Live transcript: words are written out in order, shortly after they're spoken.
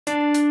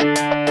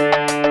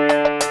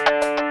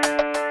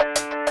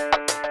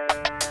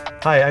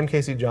Hi, I'm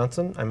Casey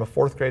Johnson. I'm a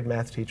fourth grade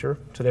math teacher.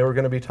 Today we're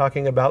going to be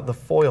talking about the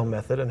FOIL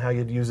method and how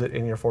you'd use it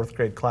in your fourth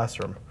grade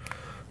classroom.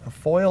 Now,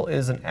 FOIL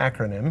is an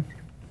acronym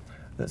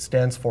that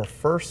stands for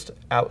first,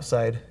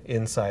 outside,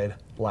 inside,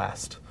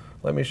 last.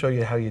 Let me show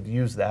you how you'd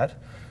use that.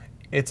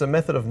 It's a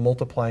method of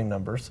multiplying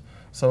numbers.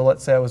 So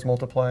let's say I was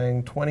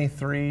multiplying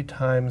 23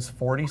 times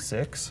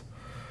 46.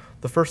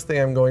 The first thing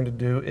I'm going to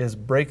do is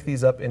break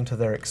these up into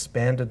their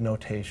expanded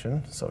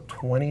notation. So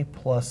 20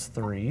 plus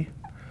 3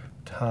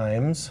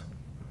 times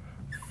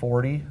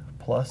 40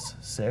 plus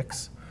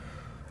 6.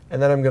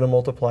 And then I'm going to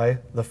multiply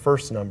the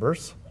first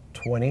numbers.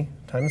 20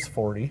 times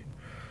 40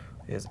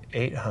 is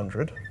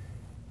 800.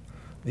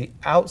 The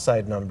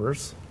outside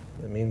numbers,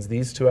 that means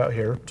these two out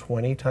here,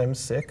 20 times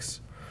 6,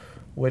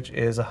 which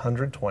is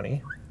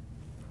 120.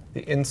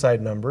 The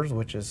inside numbers,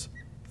 which is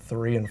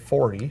 3 and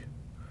 40,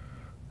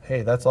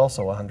 hey, that's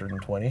also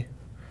 120.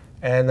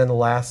 And then the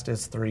last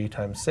is 3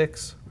 times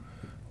 6,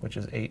 which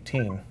is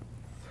 18.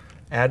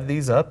 Add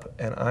these up,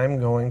 and I'm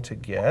going to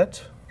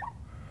get,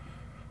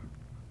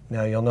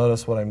 now you'll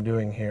notice what I'm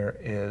doing here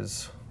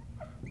is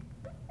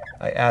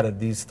I added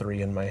these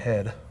three in my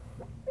head.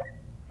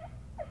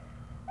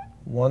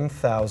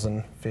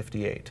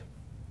 1,058.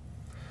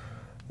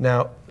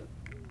 Now,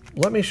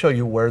 let me show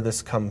you where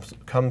this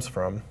comes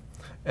from,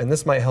 and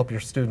this might help your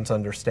students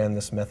understand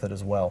this method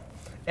as well,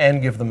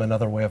 and give them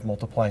another way of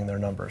multiplying their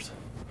numbers.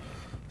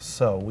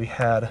 So we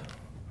had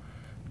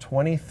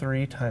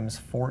 23 times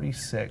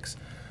 46.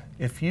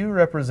 If you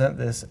represent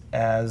this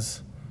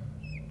as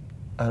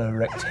a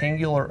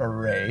rectangular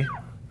array,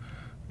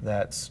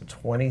 that's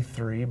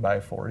 23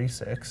 by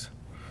 46.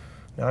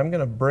 Now I'm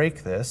going to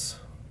break this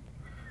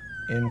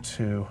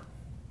into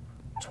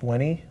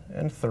 20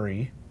 and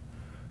 3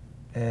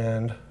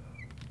 and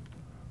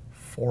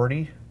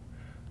 40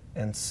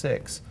 and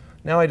 6.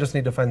 Now I just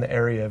need to find the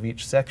area of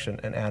each section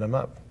and add them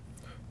up.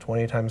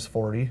 20 times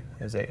 40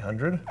 is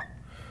 800.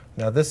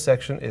 Now this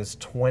section is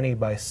 20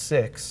 by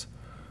 6,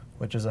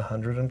 which is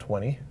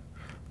 120.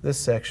 This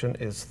section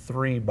is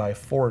 3 by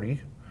 40,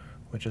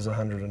 which is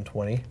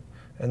 120.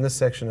 And this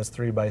section is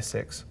 3 by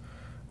 6,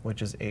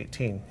 which is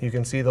 18. You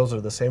can see those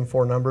are the same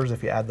four numbers.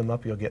 If you add them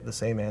up, you'll get the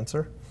same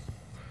answer.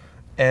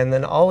 And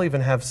then I'll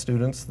even have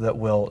students that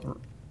will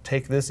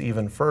take this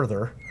even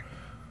further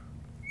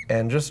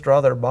and just draw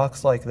their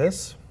box like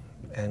this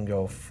and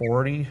go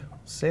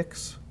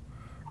 46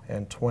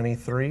 and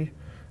 23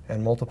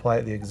 and multiply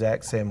it the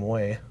exact same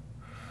way.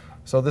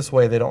 So this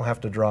way they don't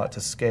have to draw it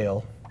to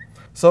scale.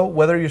 So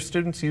whether your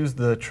students use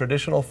the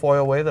traditional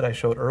FOIL way that I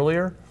showed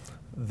earlier,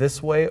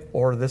 this way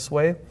or this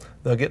way,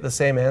 they'll get the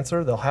same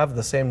answer. They'll have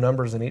the same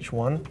numbers in each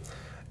one.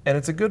 And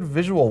it's a good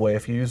visual way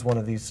if you use one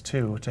of these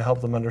two to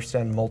help them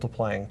understand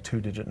multiplying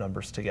two-digit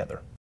numbers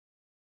together.